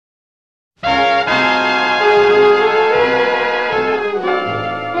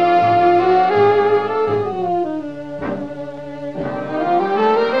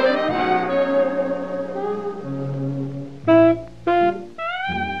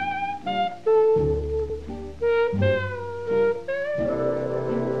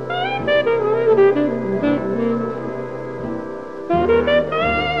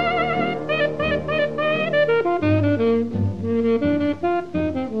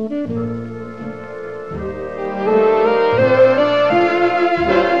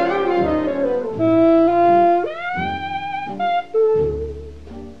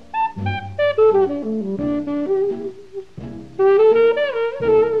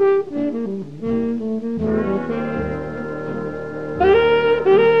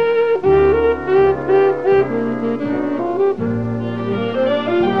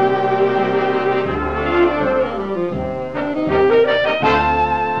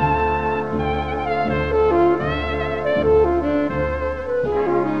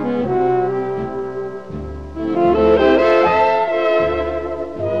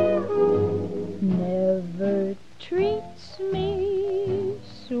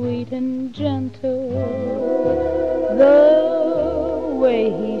sweet and gentle, the way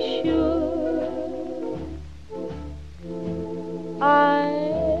he should.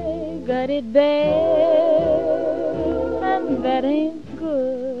 I got it bad, and that ain't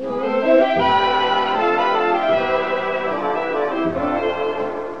good.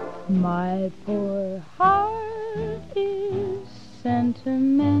 My poor heart is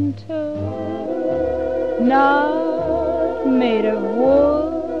sentimental, not made of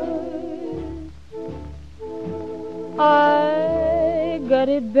wood. I got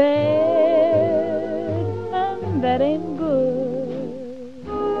it bad, and that ain't good.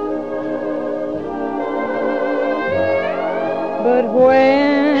 But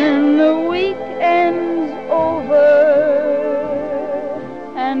when the weekend's over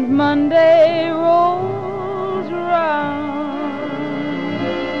and Monday rolls round,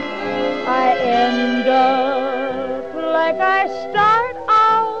 I end up like I start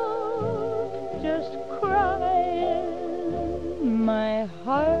out, just crying my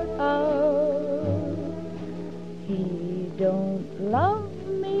heart out. He don't love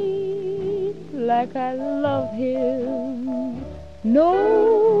me like I love him,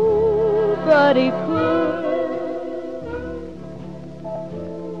 nobody could.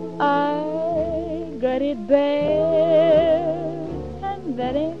 I got it bad, and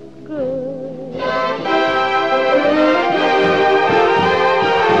that ain't good.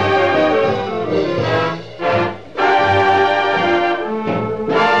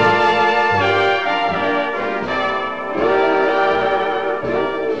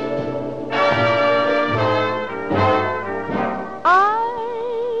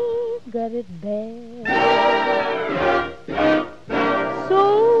 I got it bad,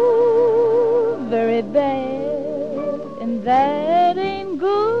 so very bad, and that ain't good.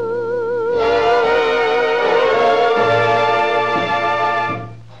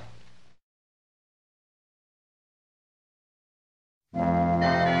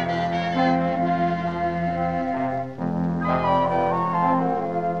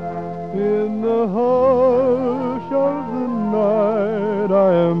 In the hush of the night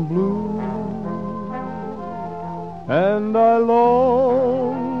I am blue, and I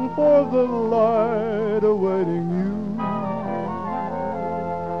long for the light awaiting you.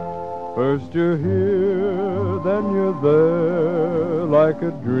 First you're here, then you're there, like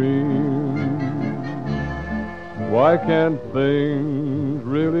a dream. Why can't things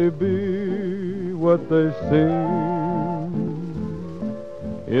really be what they seem?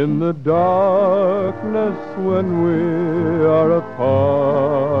 In the darkness when we are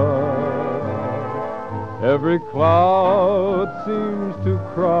apart, every cloud seems to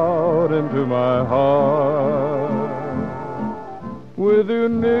crowd into my heart. With you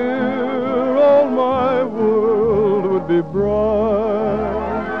near, all my world would be bright.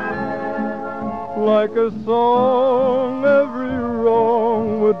 Like a song, every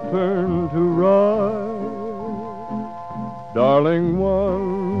wrong would turn to right. Darling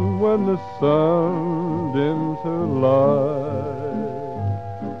one, when the sun dims her light,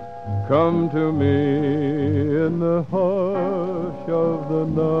 come to me in the hush of the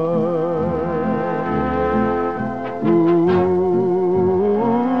night. Ooh.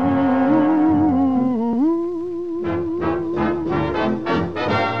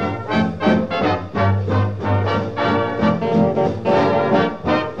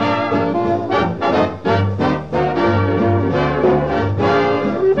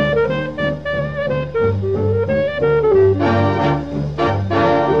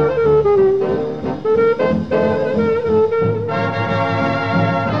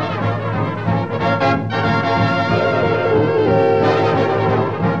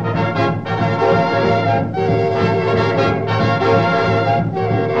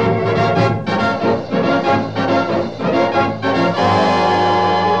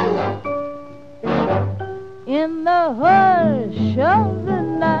 In the hush of the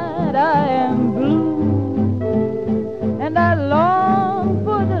night I am blue, and I long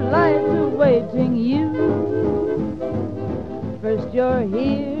for the light awaiting you. First you're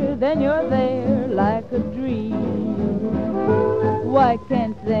here, then you're there, like a dream. Why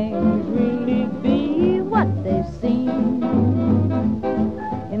can't things really be what they seem?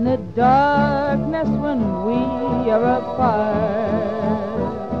 In the darkness when we are apart,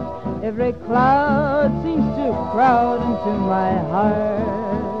 every cloud seems to crowd into my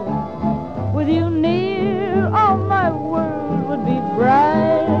heart. With you near, all my world would be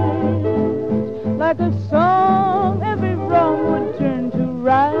bright. Like a song, every wrong would turn to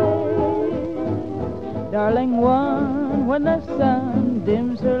right. Darling one, when the sun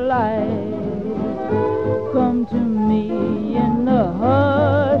dims her light, come to me in the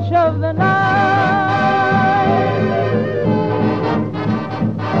hush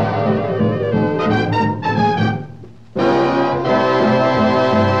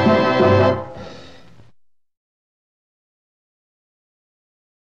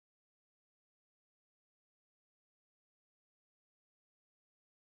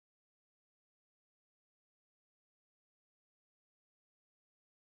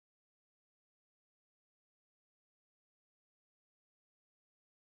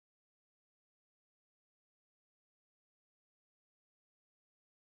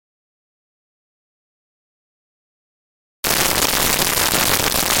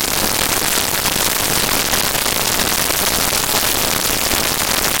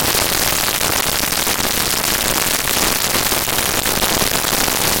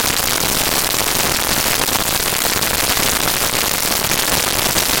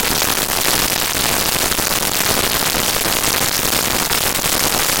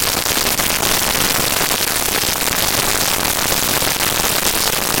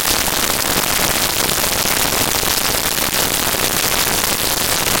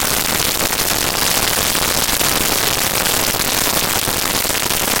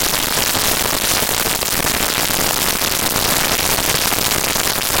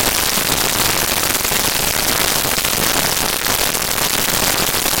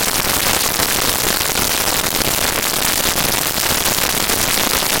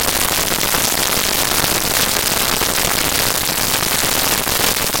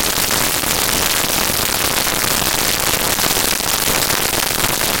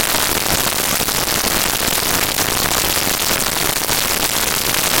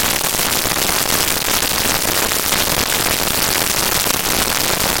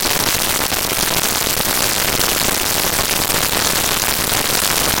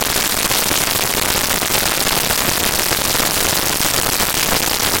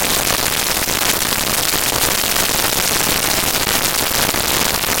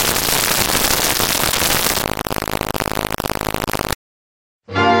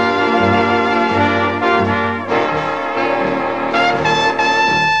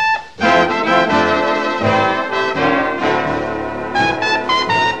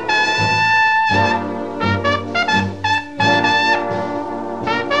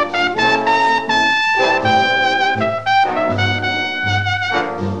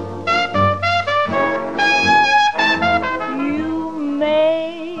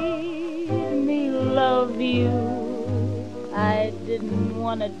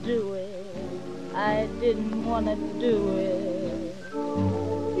want to do it.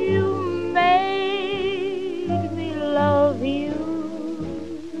 You made me love you,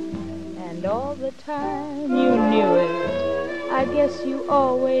 and all the time you knew it. I guess you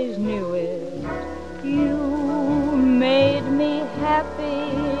always knew it. You made me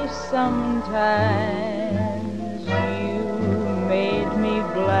happy sometimes. You made me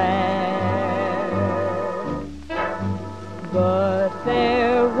glad. But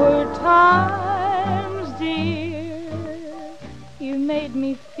there were times, dear, you made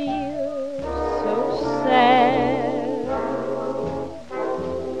me feel so sad.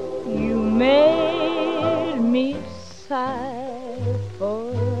 You made me sigh,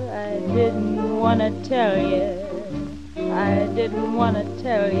 for I didn't want to tell you. I didn't want to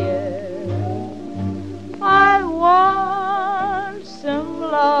tell you. I want some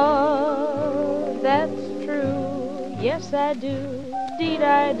love, that's true. Yes, I do, indeed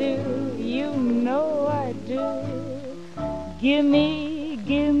I do. You know I do. Give me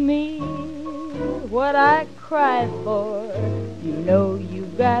what I cry for. You know you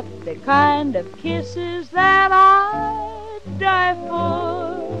got the kind of kisses that I'd die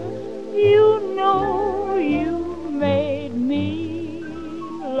for. You know you made me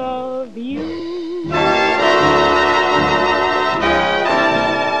love you.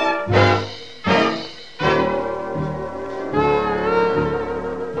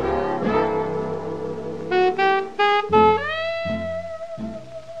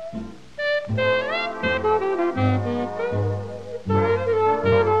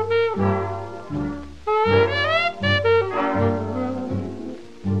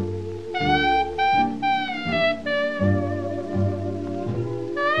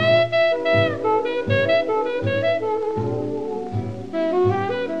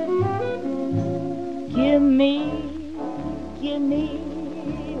 Give me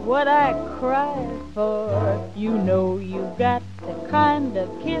what I cry for. You know you got the kind of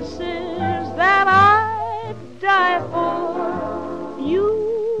kisses that I'd die for.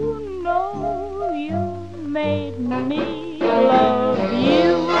 You know you made me love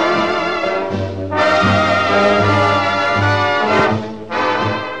you.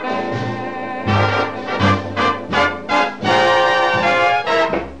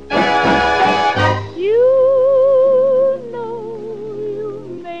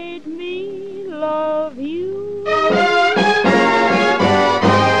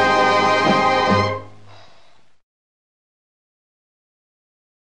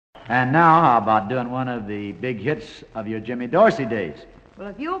 And now, how about doing one of the big hits of your Jimmy Dorsey days? Well,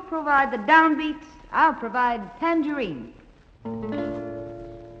 if you'll provide the downbeats, I'll provide Tangerine.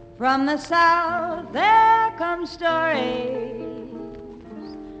 From the South there come stories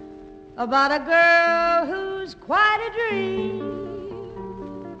about a girl who's quite a dream.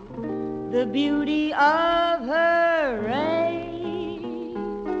 The beauty of her race,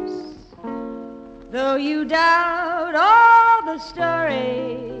 though you doubt all the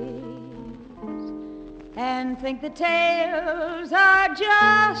stories and think the tales are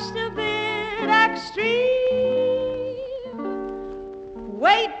just a bit extreme,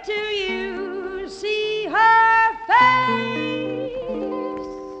 wait till you see her face.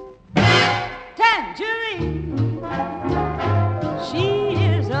 Tangerine, she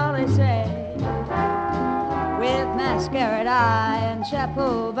is all they say, with mascara eye and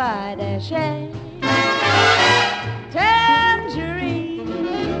chapeau by Deshay. Tangerine,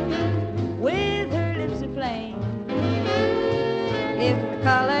 with her lips aflame, if the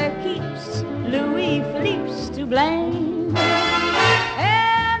color keeps Louis Philippe's to blame.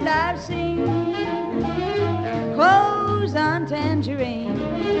 And I've seen clothes on Tangerine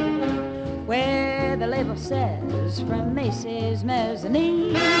where the label says from Macy's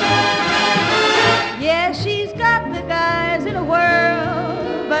mezzanine. Yeah, she's got the guys in the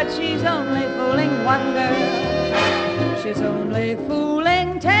world, but she's only fooling one girl. She's only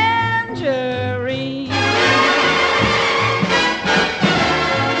fooling Tangerine.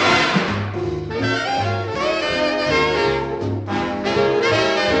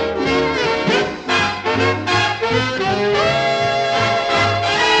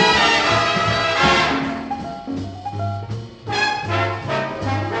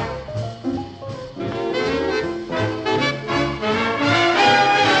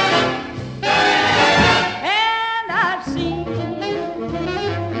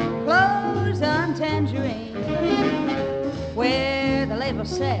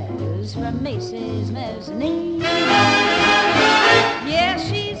 Says from Macy's mezzanine. Yeah,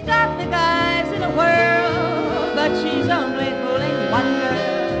 she's got the guys in the world, but she's only fooling one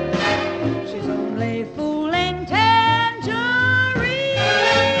girl. She's only fooling Tangerine.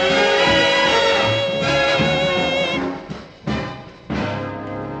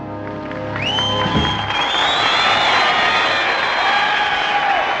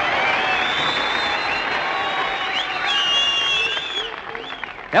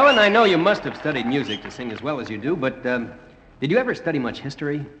 Helen, I know you must have studied music to sing as well as you do, but did you ever study much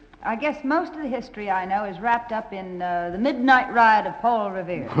history? I guess most of the history I know is wrapped up in the Midnight Ride of Paul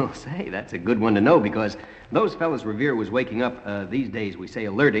Revere. Well, say, that's a good one to know, because those fellows Revere was waking up, these days we say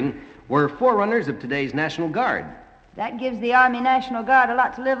alerting, were forerunners of today's National Guard. That gives the Army National Guard a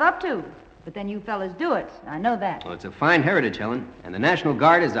lot to live up to. But then you fellas do it. I know that. Well, it's a fine heritage, Helen, and the National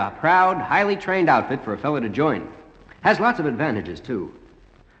Guard is a proud, highly trained outfit for a fellow to join. Has lots of advantages, too.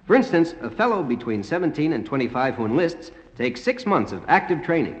 For instance, a fellow between 17 and 25 who enlists takes 6 months of active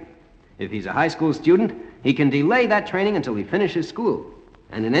training. If he's a high school student, he can delay that training until he finishes school.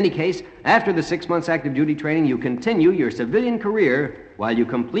 And in any case, after the 6 months active duty training, you continue your civilian career while you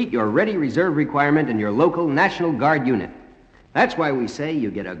complete your ready reserve requirement in your local National Guard unit. That's why we say you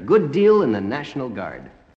get a good deal in the National Guard.